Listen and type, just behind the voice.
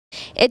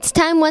It's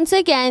time once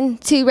again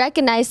to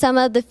recognize some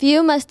of the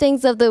few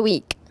Mustangs of the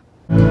week.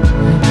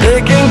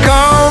 They can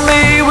call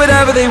me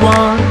whatever they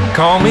want,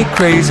 call me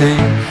crazy.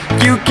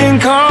 You can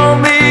call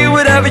me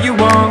whatever you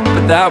want,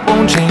 but that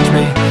won't change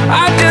me.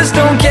 I just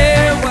don't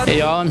care what. Hey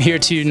y'all, I'm here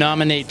to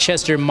nominate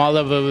Chester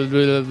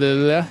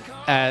Malavala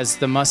as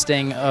the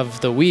Mustang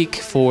of the week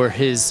for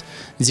his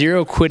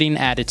zero quitting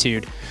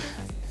attitude.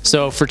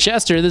 So for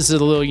Chester, this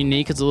is a little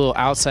unique. It's a little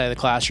outside of the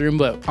classroom,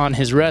 but on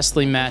his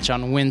wrestling match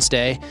on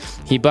Wednesday,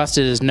 he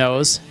busted his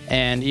nose,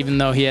 and even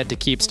though he had to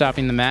keep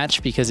stopping the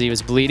match because he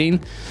was bleeding,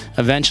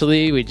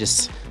 eventually we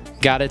just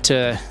got it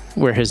to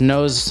where his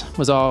nose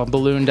was all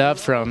ballooned up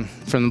from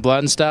the blood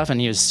and stuff,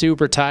 and he was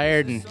super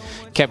tired and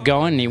kept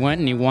going, and he went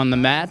and he won the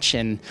match.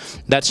 And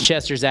that's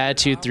Chester's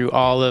attitude through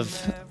all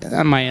of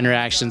my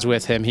interactions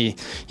with him.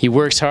 He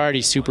works hard,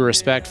 he's super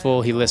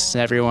respectful, he listens to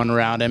everyone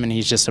around him, and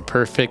he's just a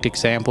perfect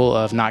example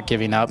of not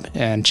giving up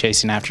and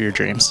chasing after your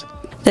dreams.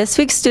 This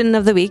week's Student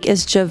of the Week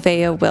is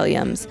Javea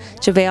Williams.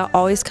 Javea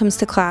always comes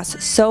to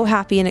class so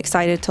happy and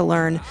excited to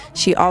learn.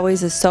 She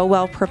always is so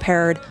well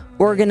prepared,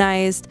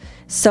 organized,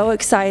 so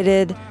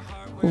excited.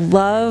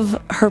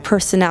 Love her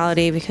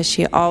personality because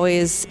she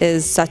always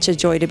is such a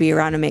joy to be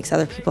around and makes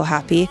other people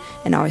happy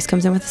and always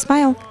comes in with a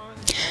smile.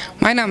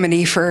 My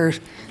nominee for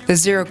the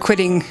Zero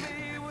Quitting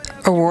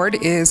Award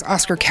is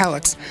Oscar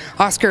Calix.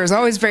 Oscar is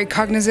always very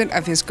cognizant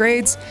of his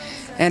grades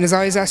and is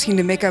always asking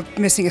to make up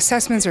missing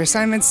assessments or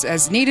assignments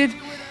as needed,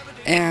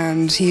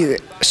 and he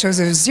shows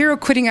a zero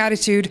quitting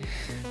attitude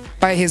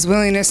by his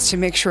willingness to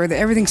make sure that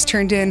everything's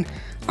turned in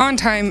on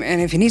time,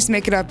 and if he needs to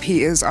make it up,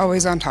 he is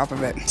always on top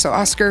of it. So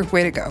Oscar,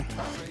 way to go.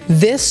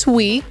 This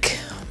week,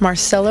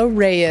 Marcela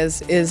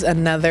Reyes is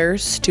another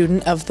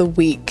Student of the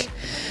Week.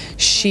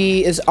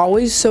 She is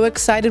always so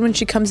excited when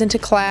she comes into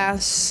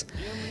class.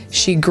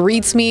 She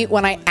greets me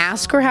when I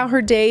ask her how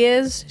her day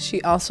is.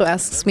 She also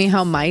asks me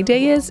how my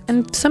day is,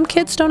 and some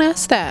kids don't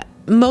ask that.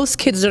 Most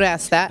kids don't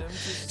ask that.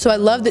 So I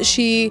love that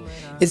she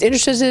is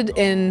interested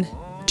in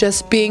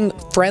just being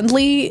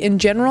friendly in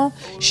general.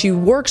 She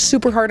works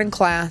super hard in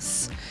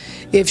class.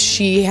 If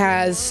she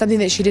has something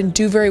that she didn't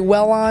do very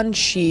well on,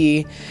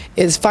 she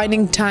is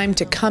finding time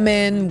to come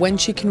in when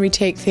she can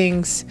retake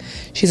things.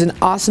 She's an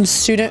awesome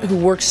student who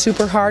works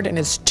super hard and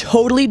is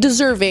totally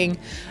deserving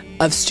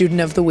of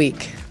Student of the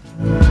Week.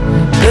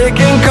 They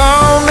can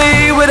call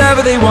me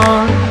whatever they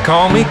want,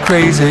 call me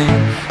crazy.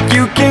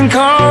 You can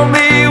call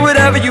me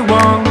whatever you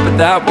want, but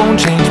that won't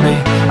change me.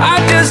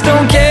 I just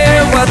don't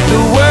care what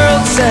the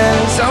world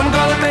says, I'm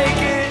gonna make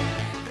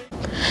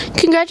it.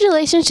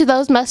 Congratulations to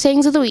those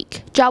Mustangs of the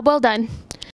week. Job well done.